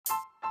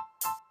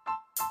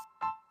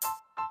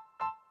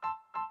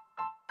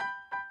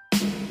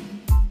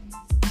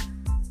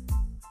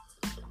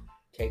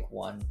Take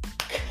one.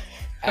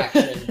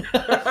 Action.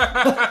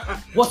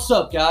 What's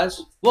up,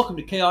 guys? Welcome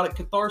to Chaotic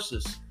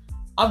Catharsis.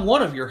 I'm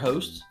one of your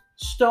hosts,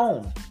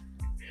 Stone.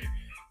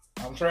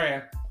 I'm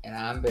Tran. And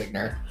I'm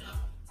Bigner.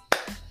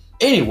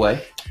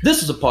 Anyway,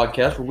 this is a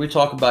podcast where we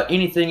talk about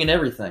anything and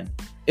everything.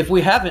 If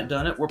we haven't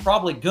done it, we're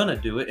probably gonna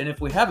do it, and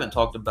if we haven't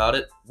talked about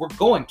it, we're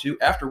going to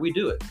after we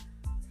do it.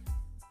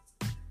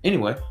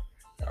 Anyway.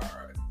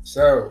 Alright.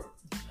 So,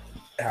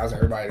 how's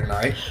everybody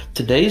tonight?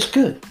 Today is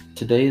good.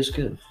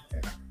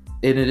 Yeah.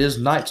 And it is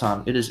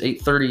nighttime. It is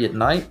 8:30 at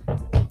night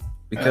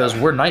because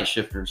we're night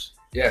shifters.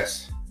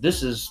 Yes.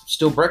 This is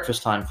still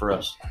breakfast time for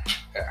us.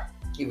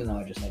 Even though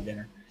I just had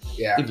dinner.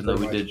 Yeah. Even though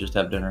we did just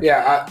have dinner.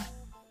 Yeah,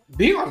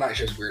 being on night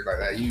shift's weird like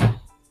that.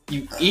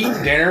 You eat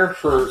dinner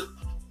for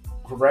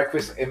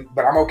breakfast,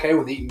 but I'm okay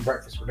with eating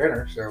breakfast for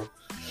dinner, so.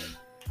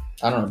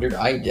 I don't know, dude.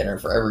 I eat dinner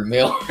for every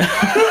meal.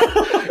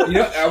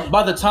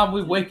 By the time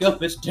we wake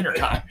up, it's dinner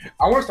time.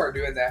 I want to start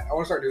doing that.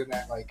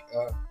 Like,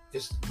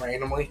 just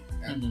randomly.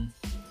 Mm-hmm.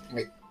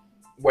 Like,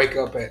 wake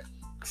up at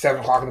 7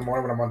 o'clock in the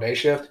morning when I'm on day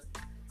shift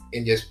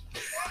and just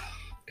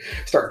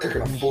start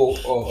cooking a full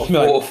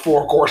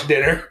 4-course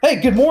dinner. Hey,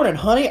 good morning,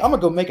 honey. I'm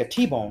gonna go make a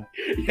T-bone.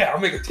 Yeah, I'll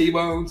make a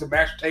T-bone, some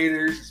mashed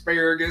potatoes,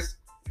 asparagus.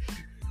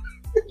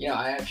 You know,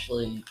 I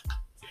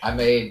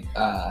made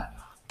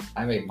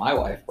my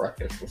wife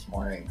breakfast this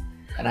morning,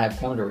 and I've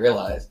come to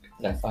realize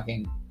that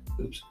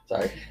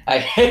I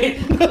hate.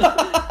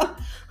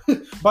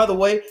 By the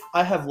way,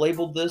 I have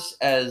labeled this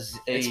as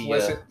a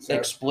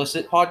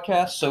explicit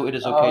podcast, so it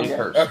is okay to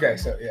curse. Okay,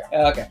 so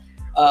yeah. Okay.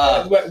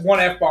 But one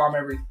F-bomb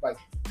every 30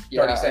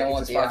 I seconds don't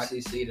want is the fine.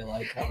 FCC to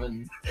come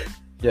and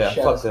Yeah,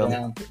 shut fuck us them.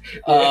 down.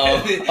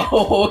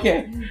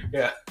 Okay.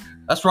 Yeah.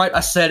 That's right.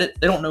 I said it.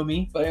 They don't know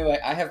me. But anyway,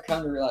 I have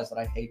come to realize that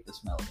I hate the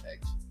smell of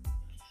eggs.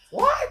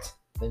 What?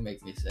 They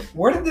make me sick.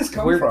 Where did this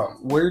come from?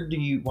 Why do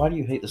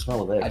you hate the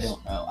smell of eggs? I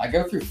don't know. I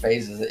go through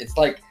phases. It's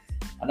like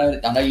I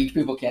know you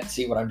people can't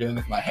see what I'm doing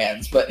with my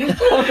hands, but I'm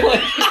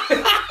like,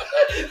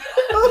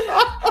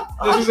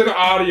 this is an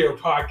audio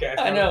podcast.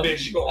 I know. Not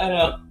visual. I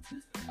know.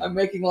 I'm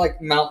making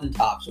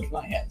mountaintops with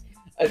my hands.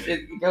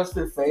 It goes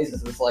through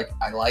phases. It's like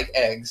I like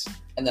eggs,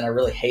 and then I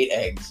really hate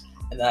eggs,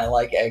 and then I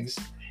like eggs,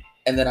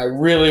 and then I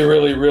really,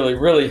 really, really,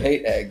 really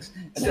hate eggs,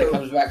 and then it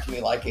comes back to me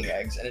liking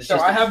eggs, and it's So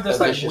just I have this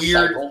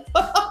weird. cycle.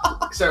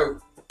 So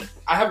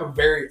I have a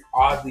very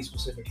oddly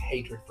specific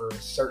hatred for a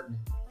certain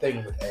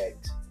thing with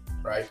eggs,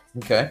 right?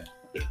 Okay.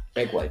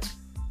 Egg whites.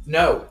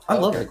 No, I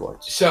love egg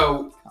whites.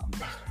 So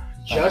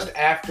just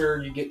after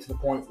you get to the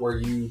point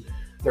where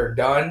they're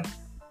done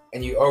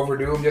and you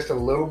overdo them just a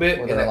little bit,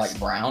 Where and they're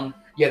brown.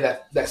 Yeah,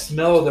 that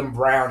smell of them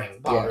browning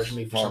bothers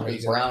me for some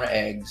reason. Brown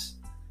eggs.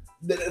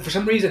 For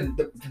some reason,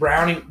 the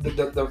browning,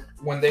 the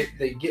when they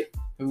get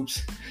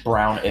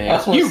Brown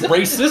eggs. You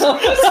racist.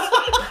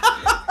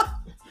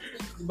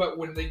 But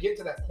when they get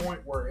to that point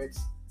where it's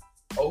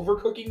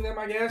overcooking them,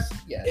 I guess.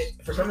 Yes.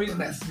 For some reason,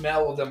 that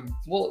smell of them.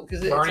 Well,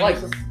 because it's burning like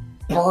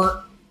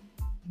burnt.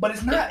 But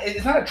it's not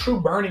a true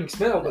burning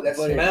smell. But that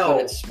smell.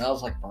 It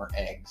smells like burnt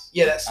eggs.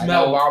 Yeah, that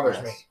smell bothers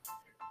me.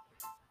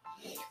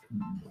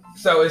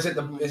 So is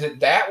it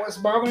that what's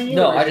bothering you?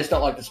 No, I just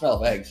don't like the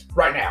smell of eggs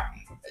right now.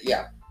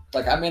 Yeah,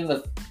 I'm in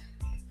the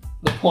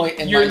point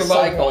in You're my in the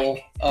low cycle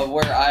point of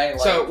where I.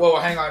 So, well,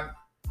 hang on.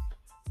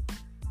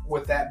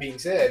 With that being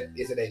said,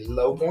 is it a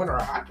low point or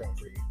a high point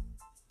for you?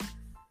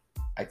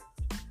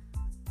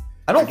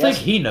 I don't think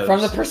he knows.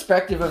 From the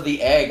perspective of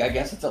the egg, I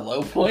guess it's a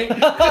low point.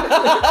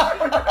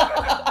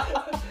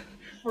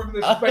 From the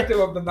perspective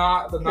of the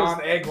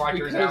non-egg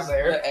likers out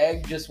there. The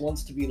egg just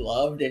wants to be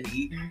loved and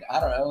eaten.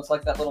 I don't know. It's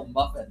like that little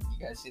muffin.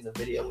 You guys see the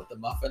video with the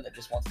muffin that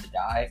just wants to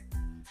die?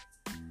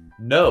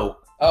 No.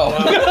 Oh.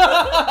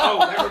 Oh,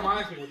 that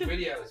reminds me with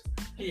videos.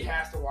 He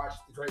has to watch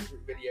the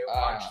grapefruit video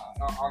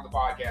on the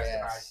podcast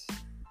tonight.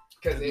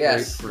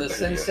 Yes, the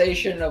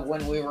sensation of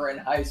when we were in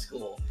high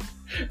school.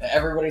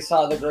 Everybody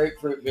saw the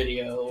grapefruit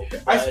video.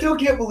 I still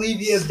can't believe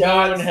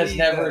Stone has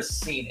never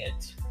seen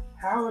it.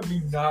 How have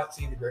you not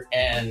seen the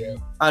grapefruit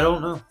video? I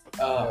don't know.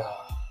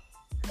 Oh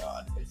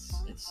God, it's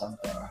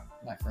something,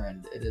 my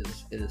friend. It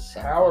is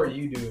something. How are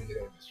you doing today,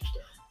 Mr.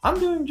 Stone? I'm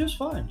doing just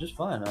fine.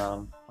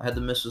 I had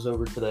the missus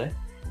over today.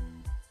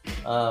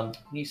 Can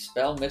you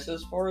spell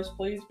Mrs. for us,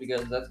 please?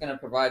 Because that's going to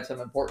provide some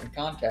important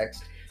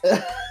context.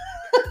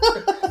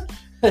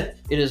 It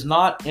is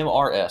not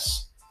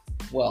MRS.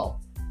 Well,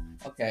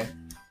 okay.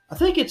 I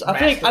think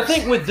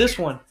with this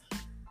one,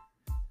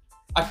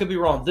 I could be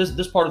wrong.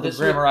 This part of the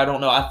grammar, I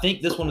don't know. I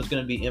think this one is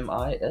going to be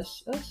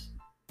MISS.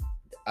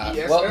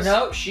 Well,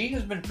 no, she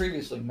has been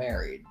previously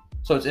married.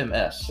 So it's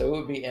MS. So it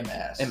would be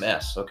MS.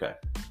 MS, okay.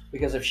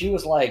 Because if she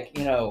was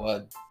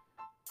a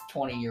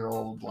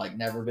 20-year-old,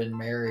 never been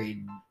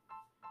married,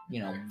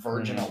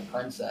 virginal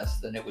princess,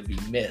 then it would be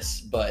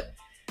Miss. But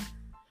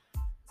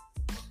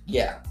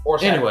yeah.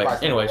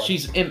 Anyway,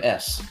 she's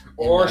MS.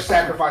 Or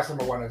sacrifice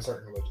number one in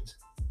certain religions.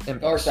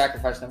 Or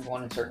sacrifice number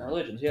one in certain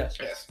religions, yes.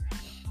 Yes.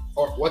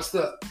 Or what was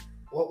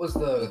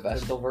the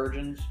Vestal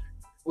virgins?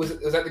 Was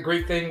that the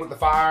Greek thing with the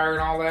fire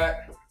and all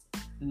that?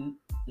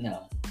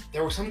 No.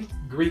 there was some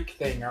Greek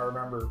thing I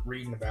remember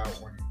reading about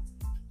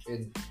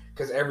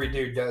because every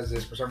dude does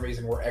this for some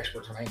reason. We're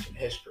experts on ancient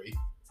history.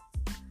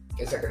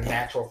 It's like a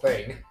natural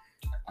thing.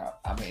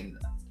 I mean,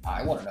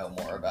 I want to know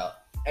more about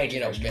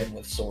men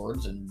with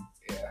swords and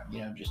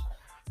just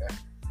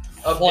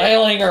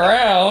flailing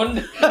around.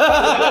 Like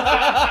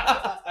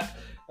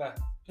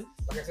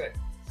I said,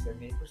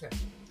 78%.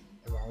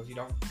 As long as you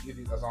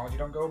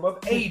don't go above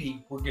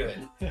 80, we're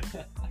good.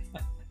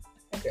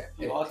 Yeah.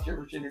 You lost your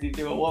virginity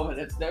to a woman.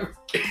 It's never.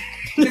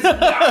 It's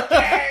not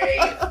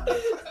gay.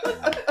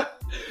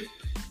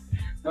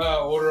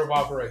 Order of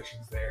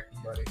operations there,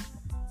 buddy.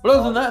 But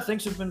other than that,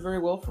 things have been very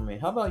well for me.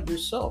 How about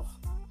yourself?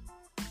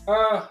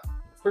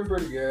 Been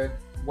pretty good.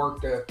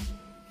 Worked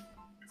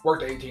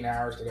 18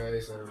 hours today,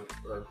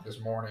 or this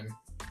morning,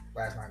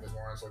 last night, this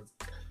morning. So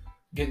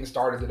getting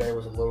started today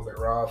was a little bit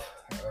rough.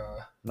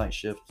 Night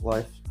shift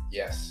life.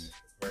 Yes,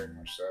 very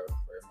much so.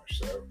 Very much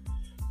so.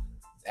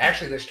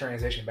 Actually, this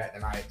transition back to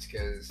nights,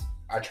 because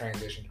I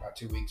transitioned about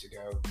 2 weeks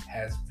ago,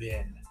 has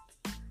been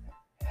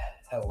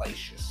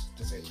hellacious,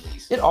 to say the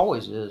least. It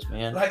always is,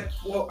 man. Right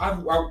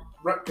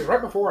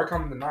before I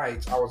come to the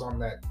nights, I was on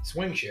that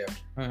swing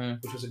shift, Mm-hmm.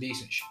 which was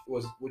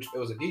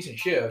a decent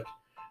shift,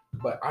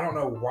 but I don't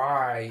know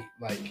why,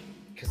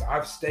 because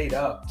I've stayed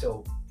up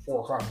till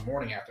 4 o'clock in the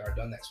morning after I've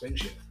done that swing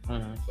shift.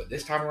 Mm-hmm. But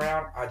this time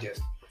around,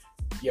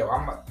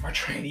 my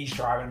trainee's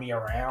driving me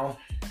around,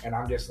 and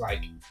I'm just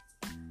like,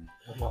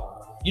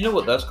 You know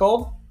what that's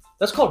called?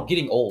 That's called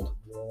getting old.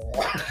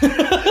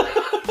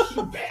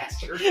 you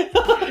bastard.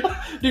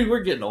 Dude,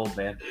 we're getting old,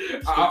 man.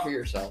 Speak for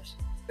yourselves.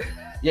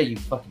 Yeah, you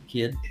fucking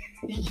kid.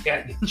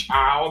 Yeah, you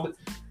child.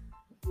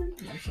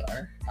 I'm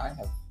sorry.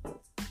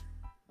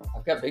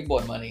 I've got big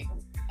boy money.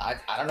 I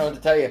don't know what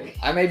to tell you.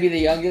 I may be the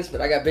youngest,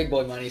 but I got big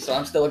boy money, so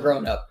I'm still a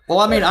grown up. Well,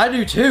 I mean, I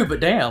do too, but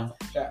damn.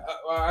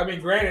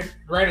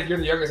 Granted, you're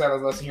the youngest out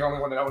of us, and you're the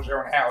only one that owns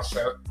your own house,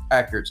 so.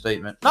 Accurate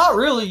statement. Not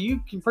really. You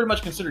can pretty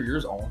much consider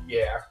yours own.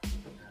 Yeah.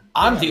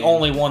 I'm the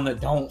only one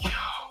that don't.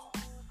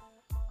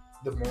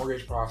 The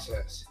mortgage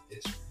process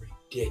is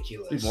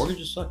ridiculous. Dude,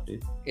 mortgages suck,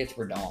 dude. It's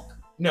redonk.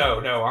 No,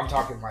 I'm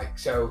talking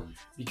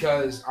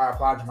because I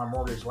applied for my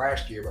mortgage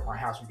last year, but my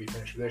house will be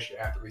finished for this year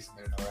after we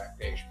submit another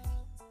application.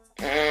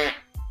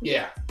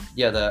 Yeah.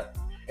 Yeah, that.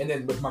 And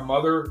then with my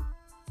mother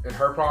and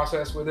her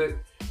process with it,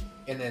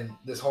 and then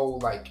this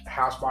whole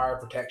House Buyer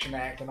Protection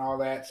Act and all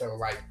that. So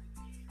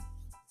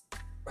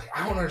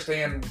I don't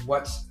understand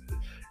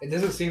it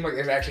doesn't seem like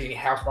there's actually any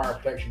house buyer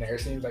protection there.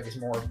 It seems like it's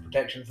more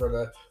protection for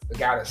the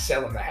guy that's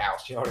selling the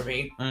house. You know what I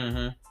mean?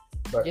 Mm-hmm.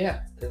 But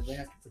yeah, because they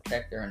have to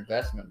protect their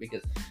investment.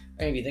 Because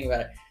if you think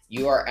about it,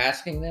 you are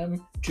asking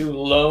them to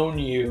loan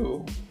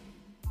you.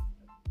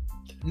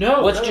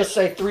 No, let's just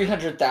say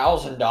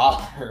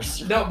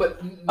 $300,000. No,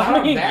 but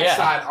not on that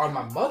side. On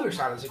my mother's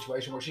side of the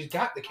situation, where she's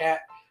got the cash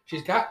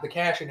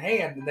in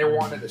hand, and they're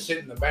wanting it to sit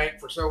in the bank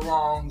for so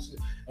long,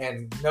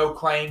 and no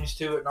claims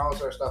to it, and all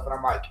this other stuff. And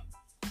I'm like,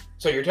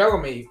 so you're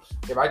telling me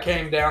if I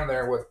came down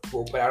there we'll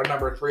put out a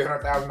number of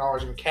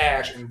 $300,000 in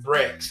cash and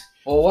bricks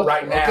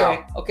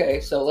now? Okay,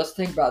 so let's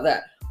think about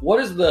that. What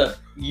is the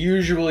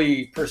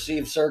usually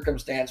perceived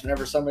circumstance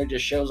whenever somebody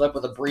just shows up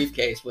with a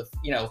briefcase with,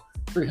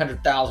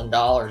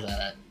 $300,000 in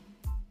it?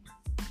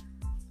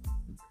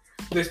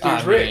 This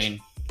dude's rich.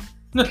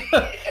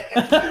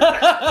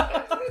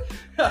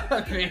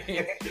 I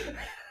mean,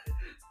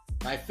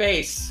 my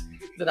face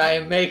that I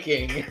am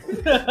making.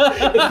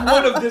 It's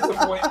one of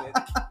disappointment.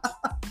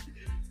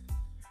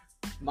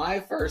 My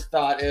first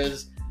thought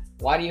is,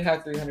 why do you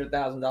have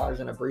 $300,000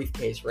 in a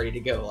briefcase ready to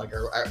go?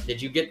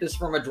 Did you get this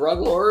from a drug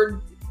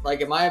lord?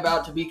 Am I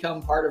about to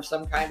become part of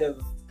some kind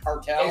of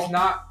cartel? It's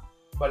not,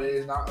 but it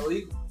is not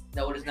illegal.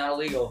 No, it is not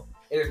illegal.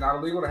 It is not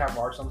illegal to have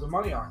large sums of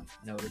money on you.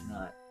 No, it is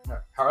not. No.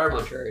 However,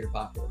 contrary to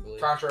popular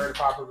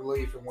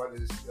belief and what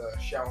is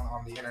shown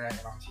on the internet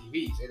and on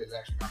TVs, it is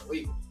actually not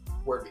illegal.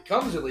 Where it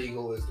becomes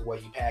illegal is the way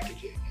you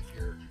package it.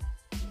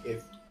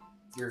 If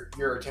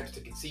your attempts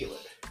to conceal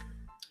it.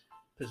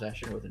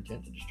 Possession with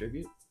intent to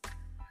distribute.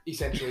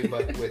 Essentially,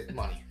 but with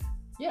money.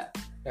 Yeah.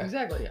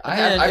 Exactly.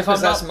 I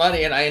possess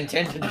money and I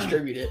intend to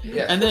distribute it.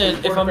 Yeah. And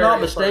then, if I'm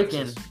not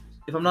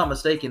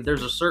mistaken,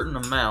 there's a certain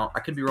amount. I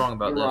could be wrong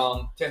about this. You're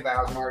wrong.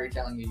 10,000. I'm already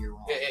telling you you're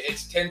wrong.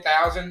 It's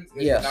 10,000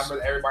 is the number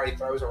that everybody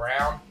throws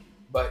around,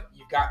 but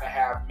you've got to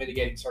have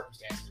mitigating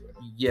circumstances with it.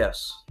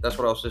 Yes, that's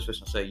what I was just going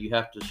to say. You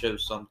have to show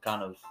some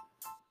kind of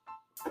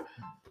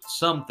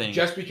something.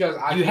 Just because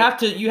you have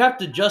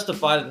to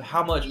justify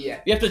how much.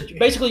 Yeah. You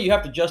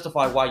have to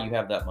justify why you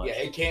have that much. Yeah,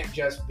 it can't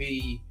just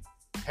be,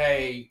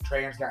 hey,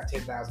 Tran's got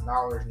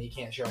 $10,000 and he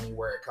can't show me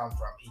where it come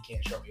from. He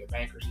can't show me a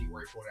bank receipt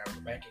where he pulled it out of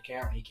the bank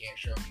account. He can't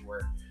show me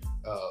where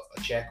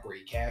a check where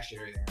he cashed it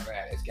or anything like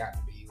that. It's got to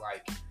be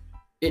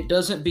It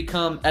doesn't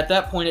become, at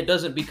that point, it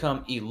doesn't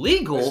become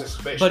illegal,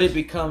 but it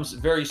becomes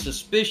very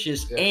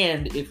suspicious. Yeah.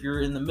 And if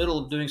you're in the middle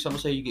of doing something,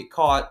 say you get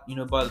caught,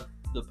 by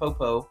the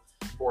popo.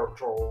 Border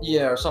Patrol.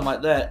 Yeah, or something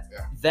like that.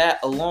 Yeah. That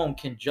alone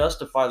can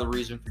justify the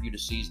reason for you to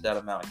seize that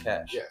amount of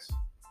cash. Yes.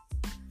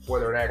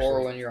 whether it Or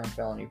actually. when you're on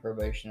felony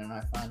probation and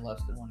I find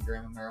less than 1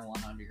 gram of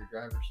marijuana under your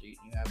driver's seat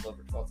and you have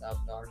over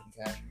 $12,000 in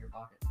cash in your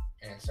pocket.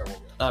 And several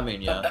guns. I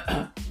mean,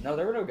 yeah. No,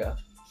 there were no guns.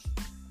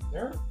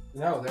 There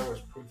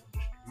was proof of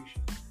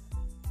distribution.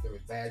 There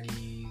was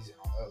baggies and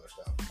all the other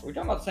stuff. Are we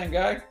talking about the same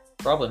guy?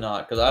 Probably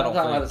not, because I I'm don't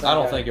talking about the think same I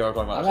don't guy. think you are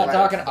talking about. I'm the not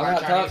same talking. guy. I'm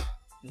not Chinese? talking.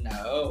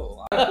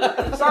 No.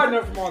 Side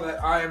note from all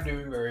that, I am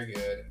doing very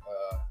good.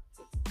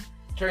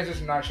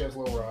 Transition night shift's a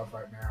little rough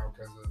right now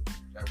because of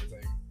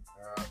everything.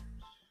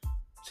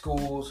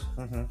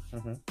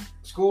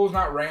 School's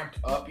not ramped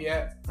up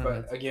yet,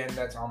 but again,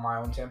 that's on my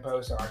own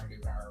tempo, so I can do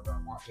however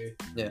I want to.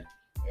 Yeah.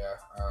 Yeah.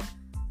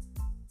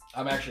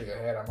 I'm actually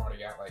ahead. I've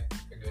already got like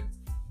a good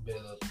bit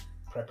of the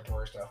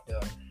preparatory stuff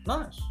done.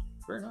 Nice.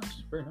 Very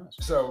nice. Very nice.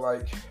 So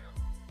like,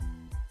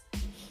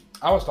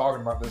 I was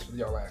talking about this with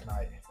y'all last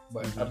night,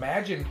 but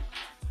imagine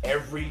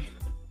every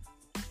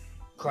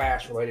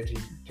class related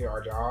to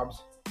our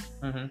jobs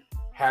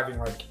having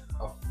like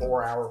a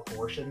 4-hour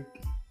portion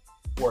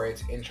where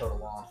it's intro to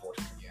law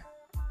enforcement again.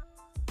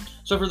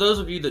 So for those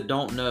of you that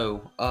don't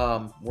know,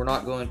 we're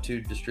not going to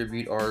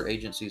distribute our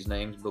agency's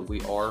names, but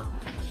we are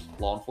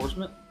law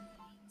enforcement,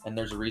 and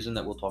there's a reason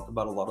that we'll talk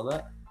about a lot of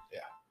that. Yeah.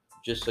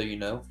 Just so you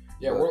know.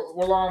 Yeah,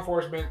 we're law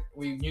enforcement.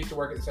 We used to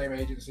work at the same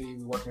agency.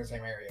 We work in the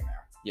same area now.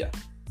 Yeah.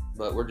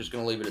 But we're just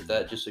going to leave it at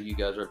that, just so you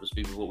guys are up to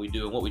speed with what we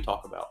do and what we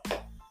talk about.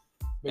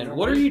 And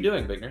what are you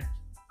doing, Bigner?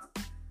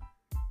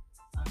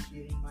 I'm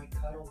getting my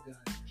cuddle gun.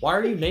 Why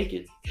are you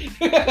naked?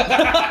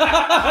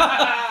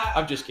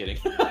 I'm just kidding.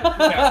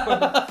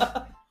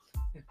 I'm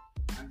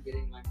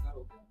getting my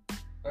cuddle gun.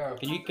 Oh.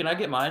 Can I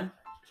get mine?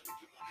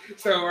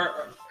 So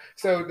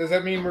does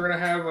that mean we're gonna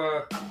have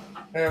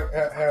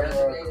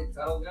Designated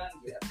cuddle gun?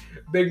 Yeah.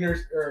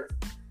 Bigner's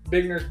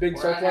big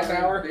surplus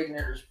hour?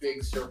 Bigner's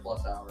big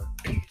surplus hour.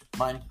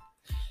 Mine.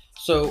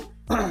 So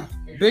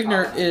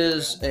Bigner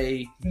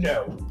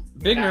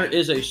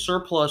is a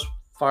surplus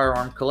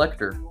firearm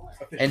collector,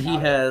 and he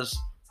has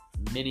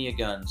many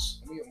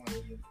guns.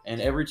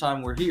 And every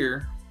time we're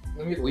here,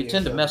 we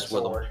tend to mess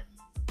with them.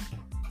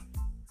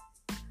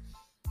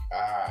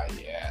 Ah,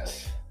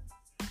 yes.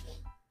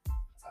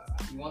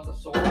 You want the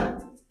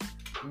sword?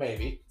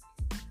 Maybe.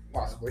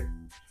 Possibly.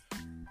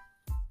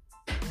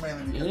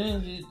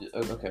 Mainly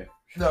because... Okay.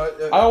 No,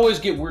 I always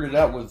get weirded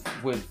out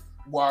with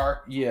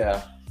wire.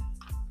 Yeah.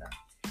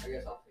 I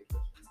guess I'll take this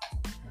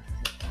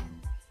one.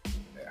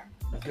 Yeah.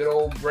 Good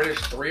old British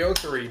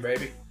 303,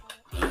 baby.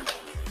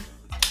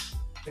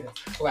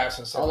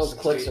 All those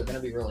clicks are going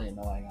to be really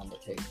annoying on the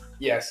tape.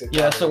 Yes.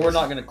 Yeah, so we're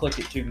not going to click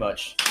it too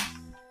much.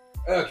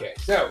 Okay,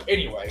 so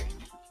anyway.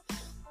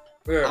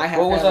 What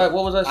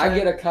was I saying? I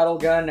get a cuddle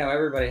gun. Now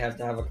everybody has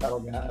to have a cuddle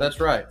gun. That's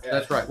right. Yeah.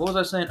 That's right. What was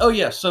I saying? Oh,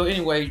 yeah. So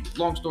anyway,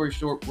 long story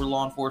short, we're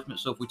law enforcement.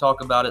 So if we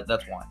talk about it,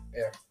 that's why.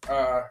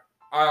 Yeah.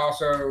 I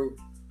also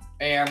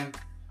am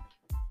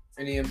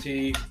an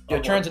EMT. Yeah,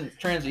 trans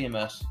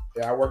EMS.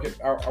 Yeah, I work at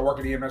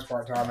EMS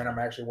part time, and I'm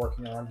actually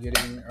working on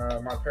getting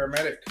my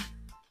paramedic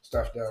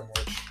stuff done,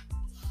 which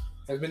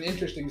has been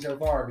interesting so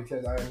far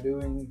because I am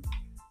doing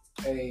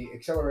a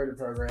accelerated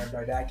program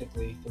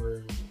didactically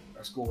through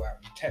a school out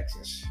in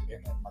Texas,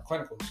 and then my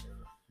clinicals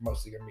are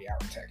mostly going to be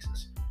out in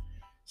Texas.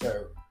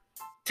 So,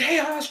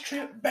 Tejas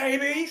trip,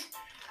 babies!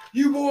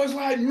 You boys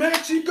like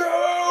Mexico!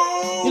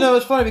 You know,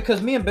 it's funny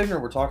because me and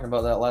Bigner were talking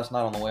about that last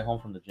night on the way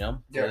home from the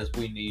gym. Yeah. Because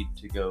we need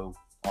to go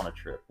on a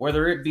trip,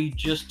 whether it be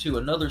just to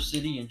another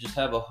city and just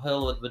have a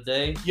hell of a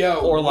day,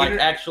 or like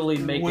actually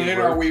make a road trip.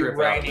 When are we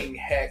raining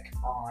heck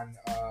on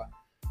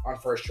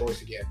First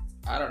Choice again?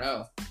 I don't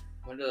know.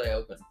 When do they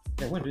open?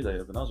 Yeah, when do they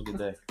open? That was a good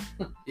day.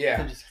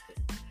 Yeah.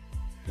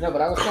 No,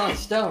 but I was telling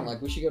Stone,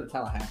 like, we should go to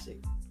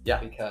Tallahassee. Yeah.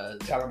 Because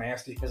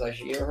Tallahassee.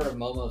 you ever heard of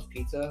Momo's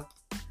Pizza?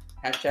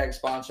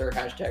 #sponsor,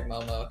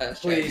 #Momo.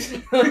 Please.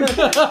 Please,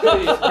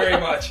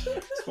 very much.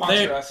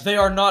 Sponsor us. They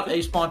are not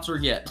a sponsor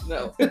yet.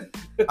 No.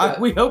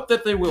 We hope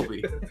that they will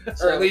be.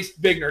 Or at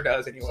least Bigner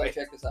does anyway.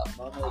 So check this out.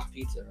 Momo's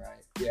Pizza,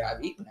 right? Yeah.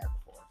 I've eaten there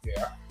before.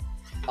 Yeah.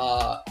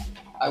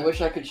 I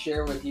wish I could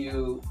share with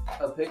you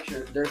a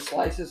picture. Their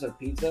slices of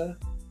pizza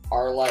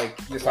are like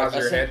The size of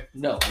your head?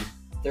 No,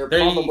 they're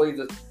They're probably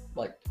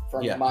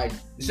from my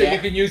So neck. you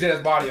can use it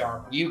as body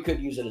armor. You could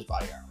use it as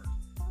body armor.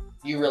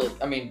 You really,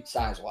 I mean,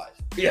 size-wise.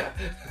 Yeah.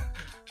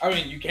 I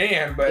mean, you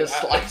can, but The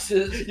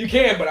slices. you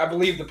can, but I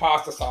believe the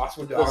pasta sauce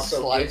would The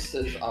also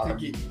slices are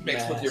get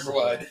mixed with your massive.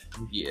 blood.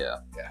 Yeah.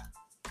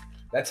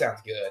 That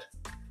sounds good.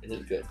 It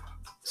is good.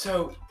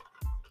 So,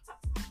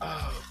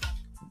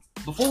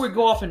 Before we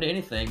go off into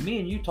anything, me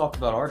and you talked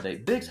about our day.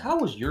 Biggs, how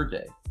was your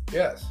day?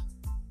 yes,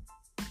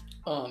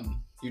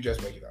 You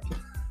just wake it up.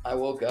 I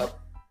woke up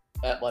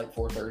at like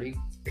 4:30.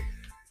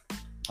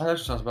 Oh, that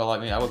just sounds about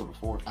like me. I woke up at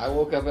 4. I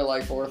woke up at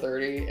like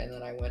 4:30, and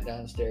then I went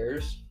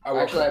downstairs. I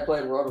woke Actually, up- I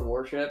played World of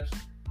Warships.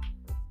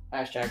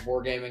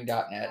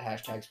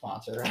 #boardgaming.net.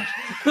 #sponsor.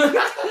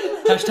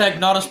 Hashtag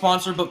not a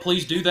sponsor, but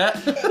please do that.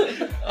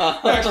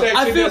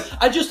 Hashtag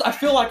I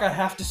feel like I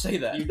have to say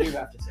that. You do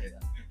have to say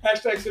that.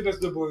 Hashtag send us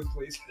the blues,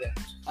 please.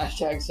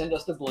 Send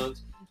us the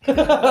balloons.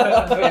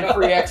 And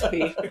free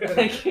XP.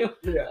 Thank you.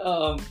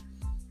 Yeah.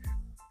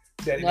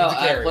 Daddy No, needs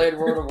a I carrot. played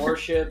World of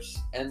Warships,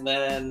 and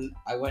then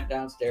I went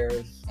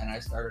downstairs and I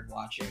started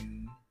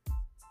watching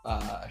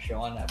a show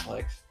on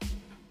Netflix.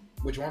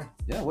 Which one?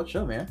 Yeah, what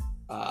show, man?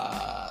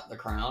 The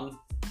Crown.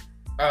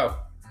 Oh.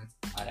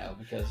 I know,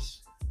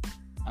 because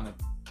I'm a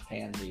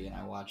pansy and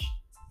I watch.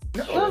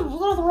 There's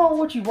nothing wrong with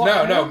what you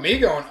watch. No, man. me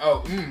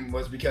going,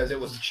 was because it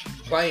was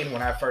playing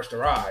when I first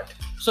arrived.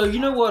 So you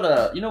know what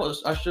a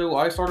show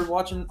I started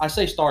watching? I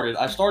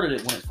started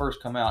it when it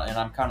first come out, and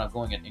I'm kind of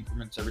going in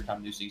increments every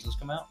time new seasons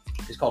come out.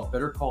 It's called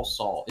Better Call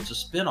Saul. It's a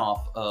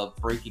spin-off of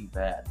Breaking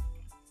Bad.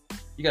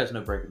 You guys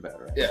know Breaking Bad,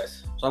 right?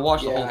 Yes. So I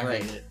watched the Yeah, whole I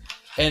thing. hate it.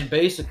 And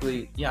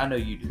basically, yeah, I know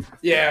you do.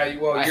 Yeah,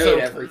 well, I you're hate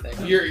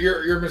everything.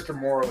 you're Mr.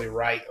 Morally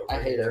right. Over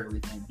I hate here.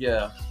 everything.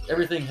 Yeah,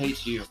 everything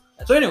hates you.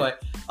 So anyway,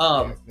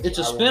 it's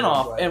a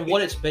spin-off, and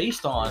what it's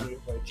based on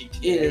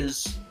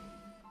is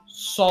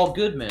Saul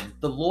Goodman,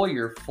 the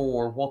lawyer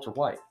for Walter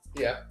White.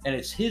 Yeah. And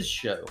it's his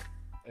show.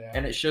 Yeah.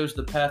 And it shows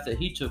the path that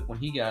he took when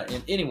he got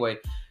in. Anyway,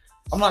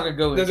 I'm not gonna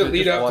go Does into it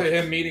lead just up watch to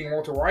it. him meeting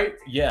Walter White?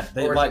 Yeah,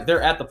 Or is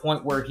they're at the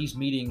point where he's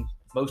meeting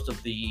most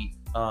of the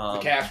The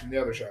cast from the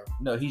other show.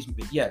 No,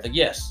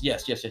 yes.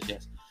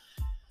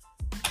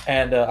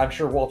 And I'm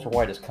sure Walter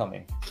White is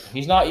coming.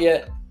 He's not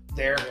yet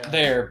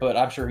there, but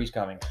I'm sure he's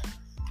coming.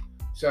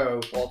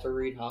 So, Walter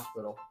Reed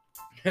Hospital.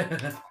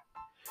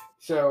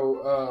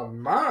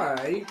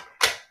 my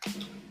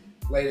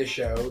latest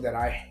show that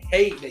I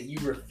hate that you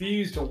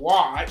refuse to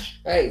watch.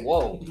 Hey,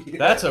 whoa.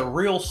 That's a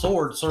real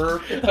sword, sir.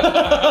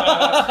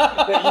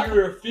 that you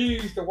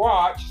refuse to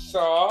watch.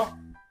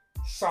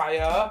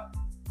 Saya,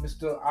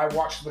 I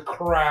watched The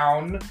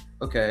Crown.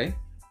 Okay.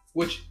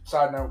 Which,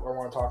 side note, I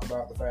want to talk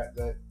about the fact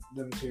that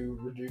them two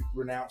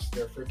renounced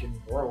their freaking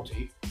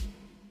royalty.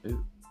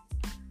 Ooh.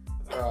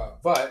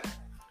 But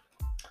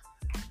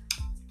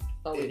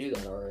thought we knew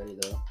that already,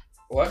 though.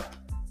 what?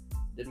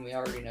 Didn't we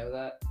already know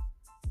that?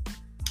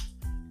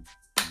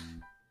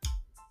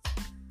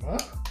 Huh?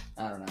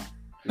 I don't know.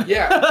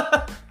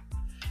 Yeah.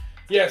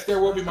 Yes, there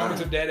will be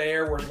moments of dead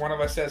air where one of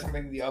us says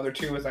something, the other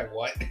two is like,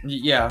 "What?"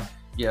 Yeah.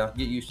 Get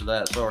used to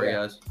that. Sorry,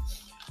 Yeah. guys.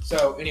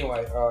 So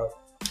anyway,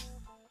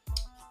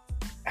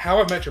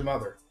 How I Met Your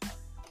Mother. That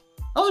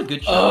was a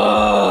good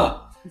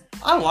show.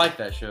 I like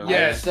that show.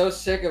 Yeah. I'm so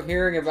sick of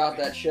hearing about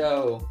that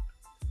show.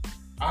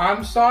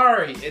 I'm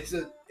sorry.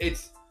 You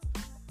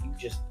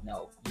just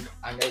know.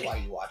 I know why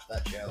you watch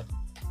that show.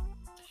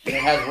 It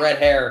has red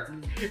hair.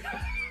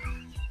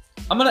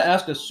 I'm gonna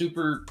ask a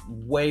super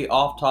way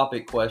off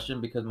topic question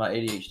because my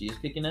ADHD is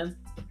kicking in.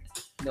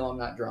 No, I'm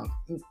not drunk.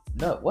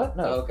 No, what?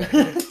 No.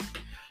 Okay.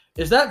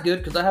 Is that good?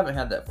 Because I haven't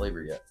had that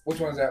flavor yet. Which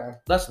one's that one?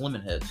 That's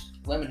Lemonheads.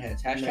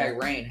 Lemonheads. Hashtag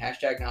rain.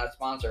 Hashtag not a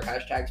sponsor.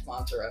 Hashtag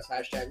sponsor us.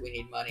 Hashtag we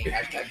need money.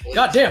 Hashtag please.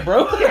 God damn,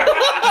 bro.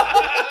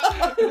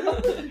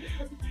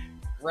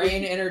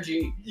 Rain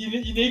energy. You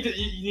need to.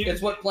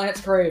 It's what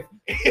plants crave.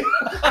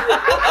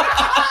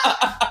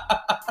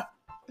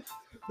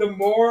 The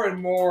more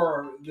and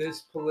more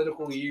this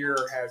political year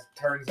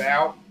turns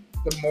out,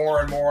 the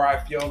more and more I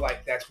feel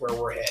like that's where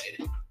we're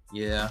headed.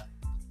 Yeah.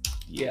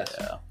 Yes.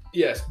 Yeah.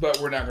 Yes, but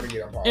we're not going to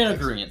get on politics. In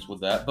agreement with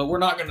that, but we're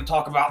not going to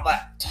talk about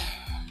that.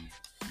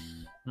 I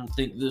don't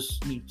think this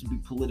needs to be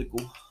political.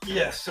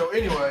 Yes. So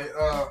anyway,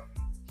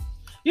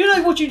 You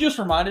know what you just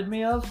reminded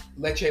me of?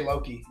 Leche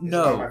Loki is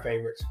No. one of my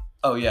favorites.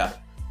 Oh yeah.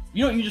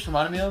 You know what you just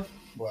reminded me of?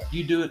 What?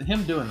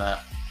 Him doing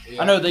that.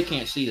 Yeah. I know they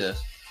can't see this,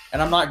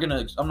 and I'm not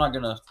gonna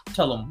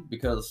tell them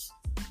because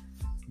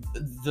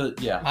I'm a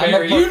you know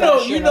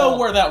professional.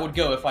 where that would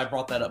go if I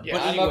brought that up. Yeah,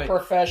 But I'm anyway, a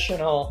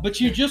professional.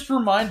 but you just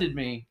reminded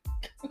me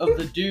of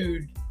the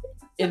dude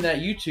in that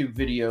YouTube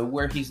video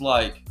where he's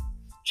like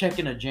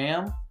checking a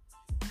jam,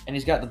 and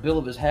he's got the bill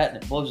of his hat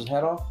and it blows his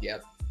hat off.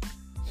 Yep.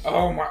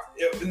 Oh my!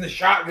 In the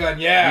shotgun,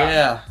 yeah.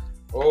 Yeah,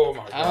 Oh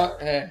my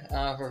god.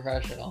 I'm a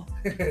professional.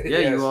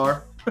 yeah, you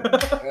are.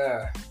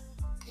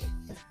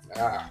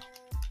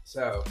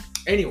 So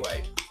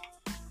anyway,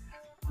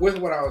 with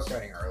what I was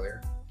saying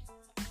earlier,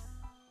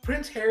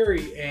 Prince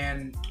Harry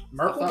and I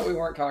Merkel. thought we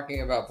weren't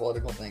talking about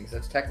political things.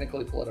 That's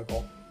technically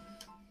political.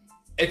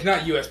 It's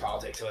not U.S.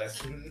 politics, so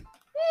that's.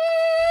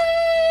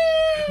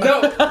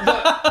 No,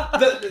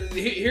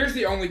 here's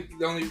the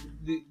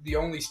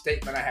only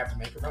statement I have to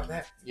make about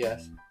that.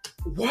 Yes.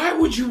 Why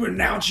would you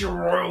renounce your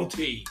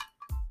royalty?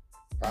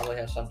 Probably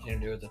has something to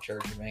do with the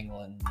Church of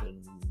England,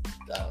 and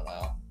I don't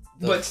know.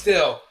 But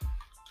still,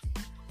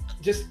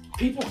 just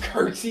people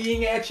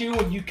curtsying at you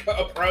when you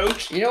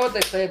approach. You know what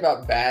they say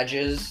about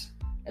badges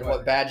and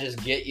what badges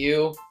get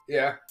you?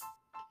 Yeah.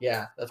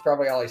 Yeah, that's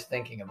probably all he's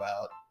thinking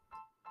about.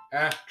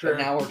 True. But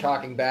now we're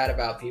talking bad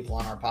about people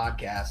on our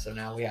podcast, so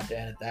now we have to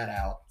edit that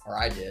out. Or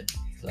I did.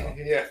 So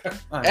Yeah.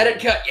 edit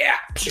cut, yeah.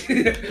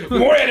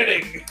 More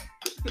editing.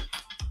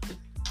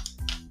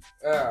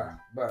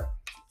 But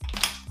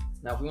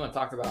Now, if we want to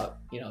talk about,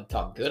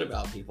 talk good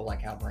about people,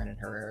 like how Brandon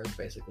Herrera is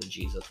basically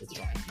Jesus, it's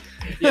fine.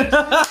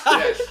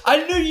 Yes.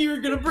 I knew you were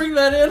gonna bring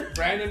that in.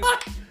 Brandon,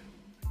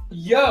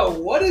 yo,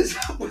 what is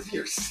up with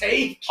your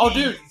safe keys? Oh,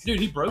 dude,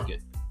 he broke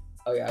it.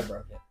 Oh yeah, I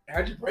broke it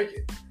How'd you break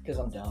it? because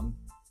I'm dumb.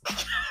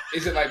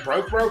 Is it like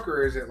broke,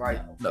 or is it like?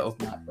 No. It's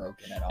not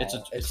broken at all. It's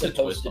It's a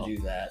supposed to twist do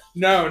that.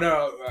 No.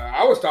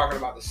 I was talking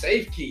about the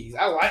safe keys.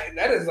 I like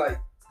that. Is like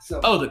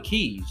some. Oh, the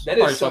keys.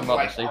 That I'm is probably some talking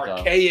like about the safe dial.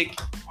 archaic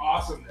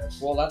awesomeness.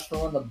 Well, that's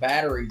for when the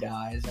battery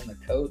dies and the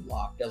code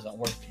lock doesn't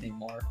work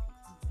anymore.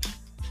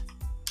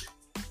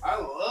 I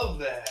love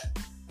that.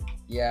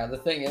 Yeah, the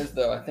thing is,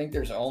 though, I think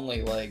there's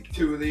only like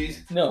 2 of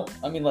these. no.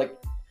 I mean, like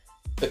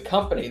the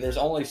company. There's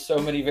only so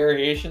many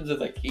variations of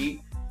the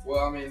key.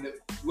 Well, I mean,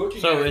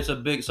 looking So at it's a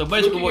big. So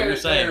basically, looking what at you're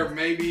it saying, there,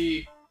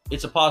 maybe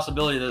it's a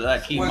possibility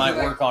that key Was it might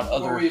like- work on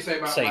what were other you saying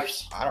about,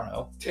 safes. I don't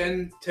know.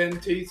 10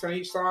 teeth on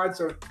each side,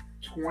 so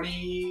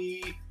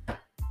 20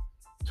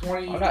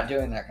 I'm not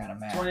doing that kind of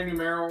math. 20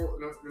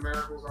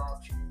 numericals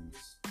options.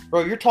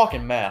 Bro, you're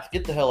talking math.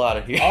 Get the hell out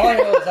of here. All I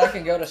know is I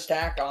can go to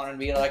Stack On and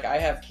be like, I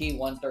have key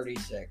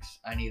 136.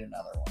 I need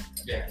another one.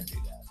 And Yeah. I can do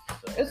that.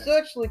 So, It's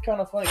actually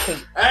kind of funny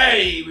because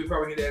Hey, we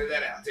probably need to edit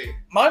that out too.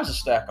 mine's a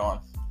stack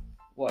on.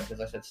 what?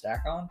 Because I said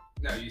Stack On?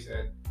 No, you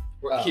said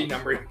what Oh. key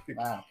number?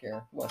 I don't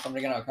care. What?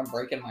 Somebody gonna come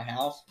break in my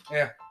house?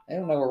 Yeah. They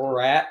don't know where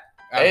we're at.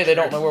 A, they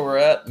don't know where we're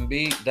at, and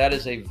B, that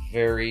is a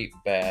very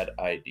bad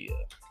idea.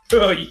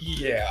 Oh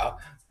yeah.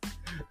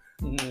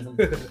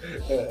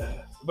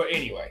 But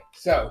anyway,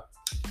 so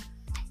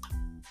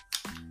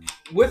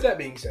with that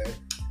being said,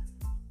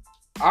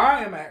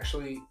 I am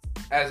actually,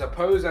 as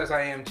opposed as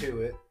I am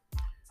to it,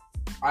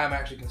 I am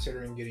actually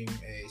considering getting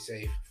a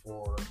safe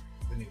for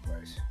the new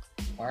place.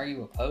 Why are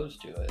you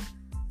opposed to it?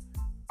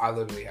 I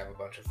literally have a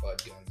bunch of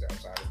FUD guns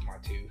outside of my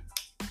two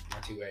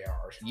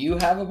ARs. You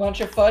have a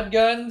bunch of FUD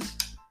guns?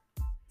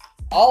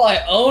 All I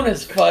own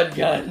is FUD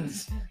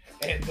guns.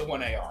 And the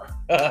one AR.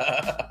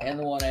 And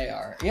the one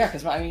AR. Yeah,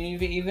 because I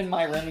mean, even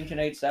my Remington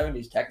 870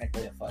 is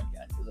technically a FUD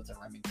gun because it's a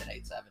Remington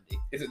 870.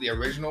 Is it the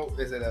original?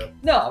 Is it a...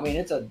 No, I mean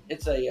it's a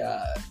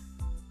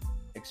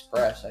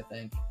Express. I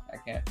think I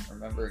can't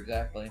remember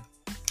exactly.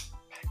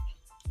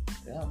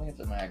 Yeah, I think it's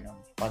a Magnum.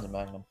 Mine's a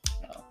Magnum.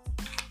 No.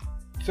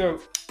 So,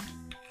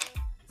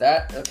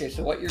 Okay,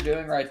 so what you're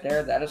doing right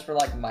there, that is for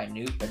like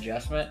minute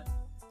adjustment,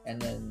 and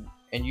then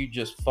And you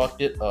just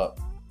fucked it up.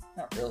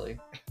 not really.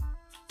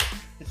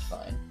 It's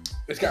fine.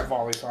 it's got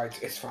volley sights.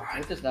 It's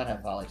fine. It does not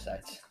have volley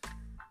sights.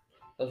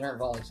 Those aren't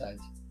volley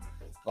sights.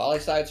 Volley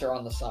sights are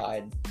on the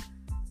side.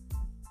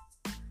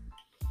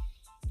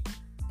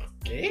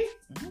 Okay?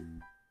 Mhm.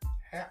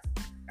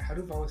 How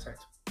do volley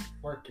sights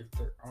work if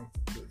they're on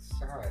the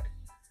side?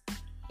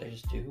 They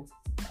just do.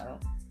 I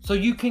don't. So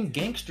you can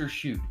gangster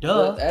shoot,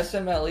 duh. The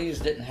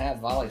SMLEs didn't have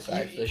volley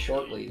sights. The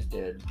shortleys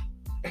did.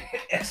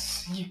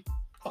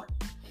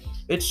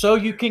 It's so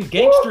you can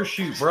gangster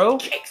shoot, bro.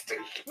 Gangster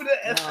shoot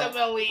a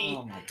SMLE.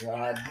 Oh my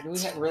god. Do we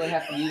really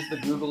have to use the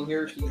Google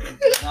here so you can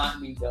not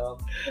be dumb?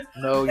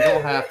 No, you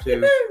don't have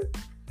to.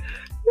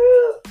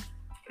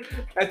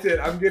 That's it.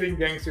 I'm getting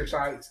gangster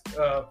sights,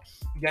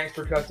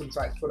 gangster custom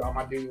sights put on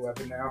my duty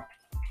weapon now.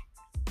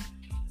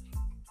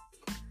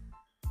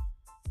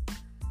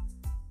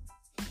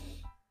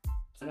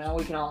 So now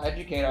we can all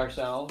educate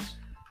ourselves.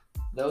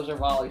 Those are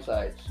volley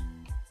sights.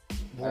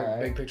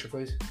 Alright. Big picture,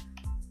 please.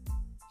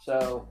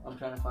 So I'm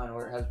trying to find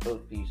where it has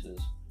both pieces.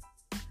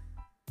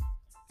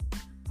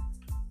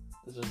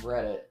 This is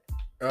Reddit.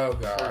 Oh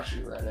gosh.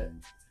 You read it.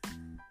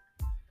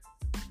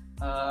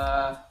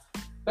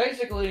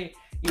 Basically,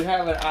 you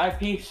have an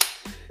eyepiece.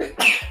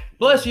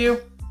 Bless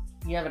you.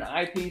 You have an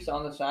eyepiece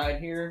on the side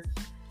here,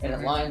 and Mhm.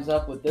 it lines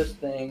up with this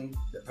thing.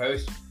 The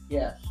post.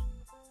 Yes.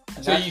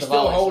 And So that's you the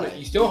still volley hold sight. it.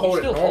 You still hold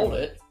it Still normal. hold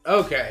it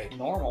Okay.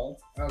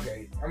 normal.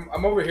 Okay.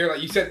 I'm over here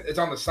like you said. It's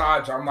on the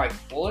side, so I'm like,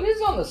 Well, it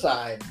is on the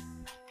side.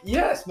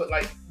 yes, but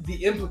like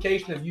the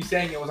implication of you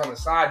saying it was on the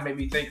side made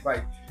me think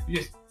like you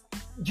just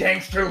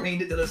gangster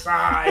leaned it to the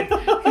side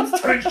and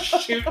started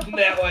shooting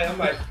that way. I'm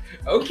like,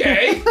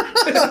 okay.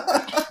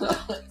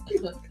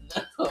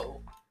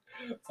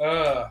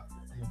 No.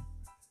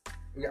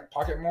 We got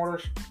pocket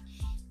mortars.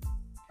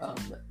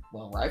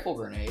 Well, rifle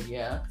grenade,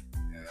 yeah.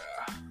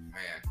 Yeah,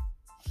 man.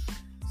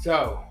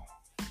 So,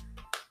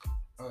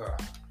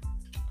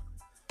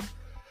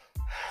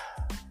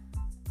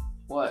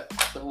 What?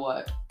 So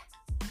what?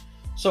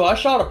 So I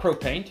shot a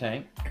propane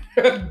tank.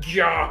 Are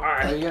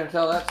God. you gonna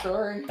tell that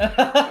story?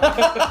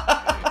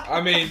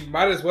 I mean,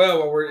 might as well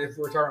while if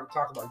we're talking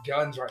about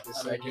guns right this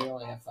I mean, second. you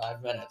only have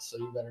 5 minutes, so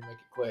you better make it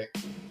quick.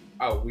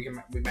 Oh, we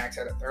max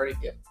out at 30.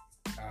 Yep.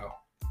 Oh,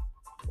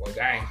 well,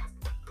 dang.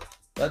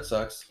 That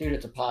sucks. Dude,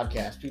 it's a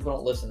podcast. People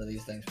don't listen to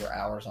these things for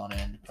hours on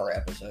end per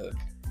episode.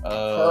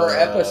 Per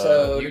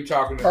episode. You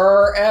talking to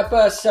Per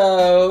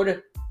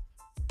episode.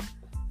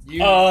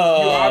 you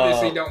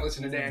obviously don't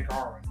listen to Dan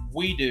Carlin.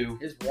 We do.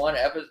 His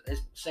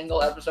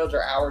single episodes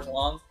are hours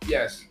long.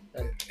 Yes.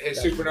 His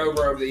That's Supernova ridiculous.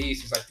 Over the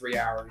East is like 3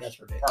 hours. That's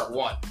ridiculous. Part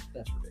 1.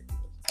 That's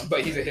ridiculous.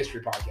 But he's a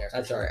history podcast.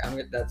 That's all right.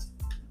 That's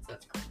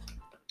crazy.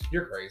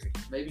 You're crazy.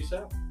 Maybe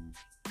so.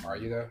 Are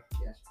you though?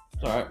 Yes.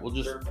 It's all right. We'll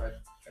just Certified.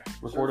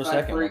 record a Certified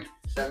second freak, one.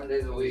 7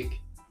 days a week.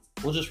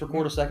 We'll just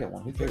record a second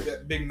one. Who Like cares?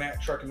 that big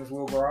Mack truck in his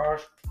little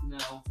garage. No.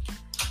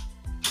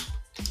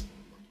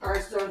 All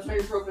right, so tell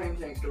your propane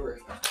tank story.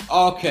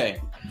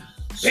 Okay.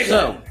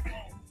 So,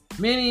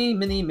 Many,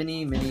 many,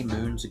 many, many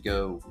moons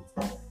ago.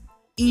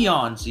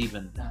 Eons,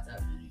 even. Not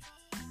that many.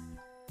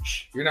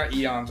 You're not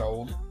eons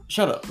old.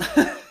 Shut up.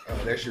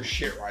 Oh, there's your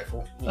shit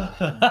rifle.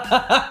 It's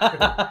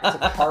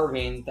a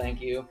carbine,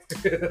 thank you.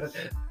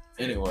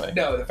 Anyway.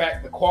 No,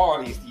 the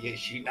quality is the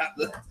issue, not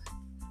the.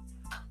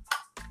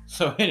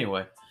 So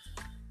anyway,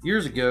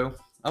 years ago,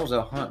 I was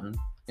out hunting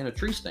in a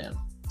tree stand.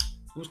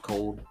 It was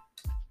cold.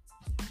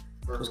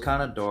 It was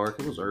kind of dark.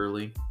 It was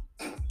early.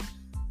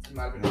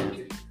 Might have been your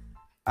kid.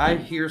 I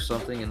hear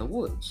something in the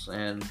woods,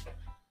 and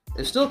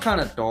it's still kind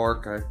of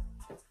dark. I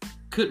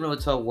couldn't really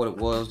tell what it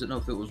was. Didn't know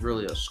if it was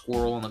really a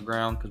squirrel on the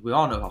ground, because we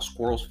all know how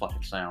squirrels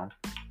fucking sound.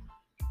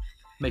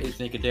 Make you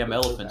think of damn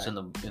elephants in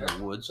the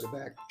woods. Put it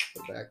back.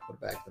 Put it back. Put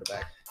it back. Put it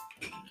back.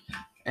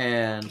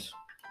 And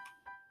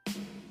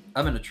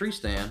I'm in a tree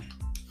stand,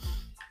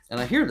 and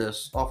I hear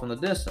this off in the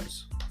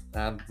distance.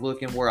 I'm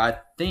looking where I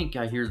think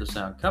I hear the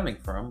sound coming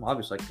from.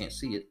 Obviously, I can't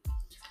see it.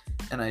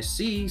 And I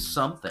see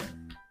something.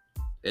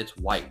 It's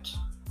white.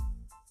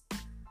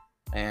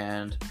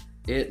 And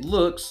it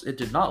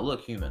did not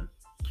look human.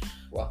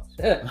 Well,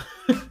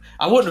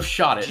 I wouldn't have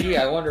shot it. gee,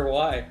 I wonder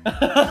why.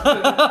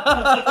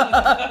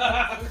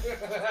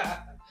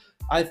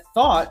 I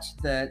thought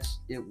that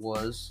it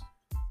was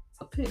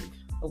a pig,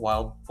 a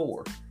wild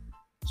boar.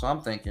 So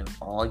I'm thinking,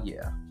 oh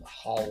yeah,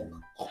 Hog.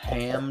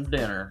 ham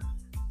dinner.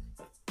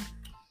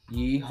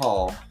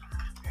 Yeehaw.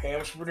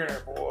 Hams for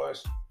dinner,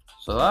 boys.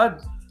 So I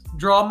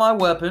draw my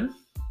weapon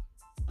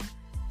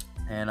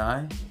and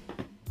I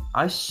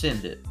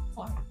send it.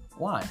 Why?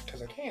 Why?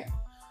 Because I can.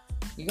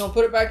 You gonna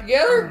put it back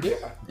together?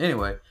 Yeah.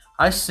 Anyway,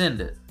 I send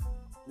it.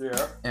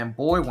 Yeah. And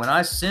boy, when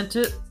I sent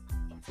it,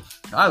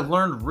 I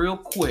learned real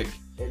quick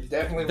It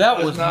definitely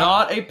that was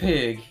not a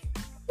pig.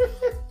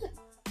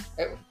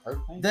 It was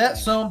propane. That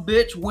some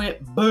bitch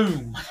went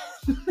boom.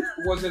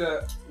 Was it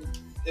a.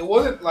 It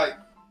wasn't like.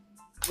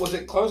 Was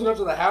it close enough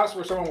to the house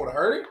where someone would have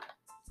heard it?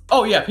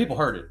 Oh yeah, people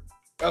heard it.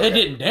 Okay. It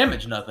didn't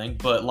damage nothing,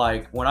 but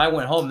like when I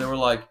went home, they were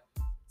like,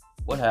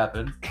 "What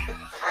happened?"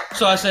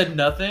 So I said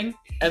nothing,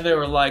 and they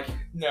were like,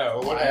 No,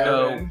 what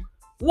No. happened?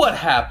 "What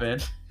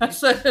happened?" I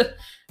said,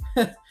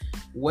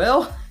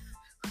 "Well,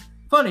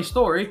 funny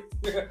story.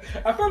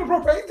 I found a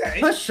propane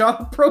tank. I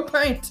shot a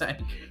propane tank."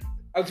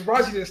 I'm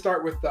surprised you didn't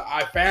start with the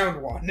I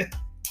found one.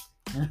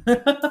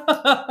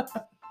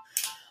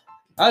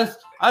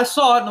 I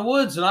saw it in the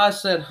woods, and I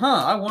said,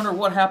 I wonder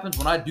what happens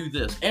when I do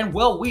this. And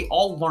well, we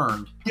all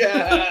learned.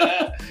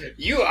 Yeah,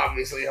 you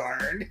obviously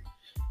learned.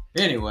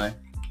 Anyway,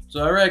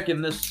 so I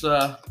reckon this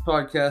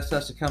podcast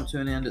has to come to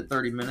an end at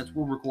 30 minutes.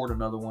 We'll record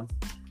another one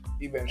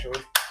Eventually.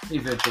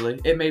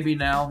 It may be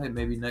now, it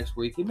may be next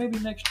week, it may be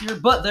next year,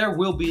 but there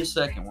will be a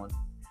second one.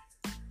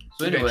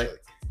 So anyway,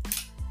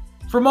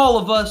 Eventually. from all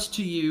of us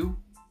to you,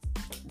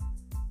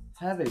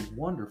 have a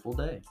wonderful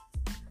day.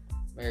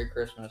 Merry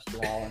Christmas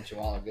to all and to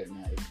all a good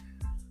night.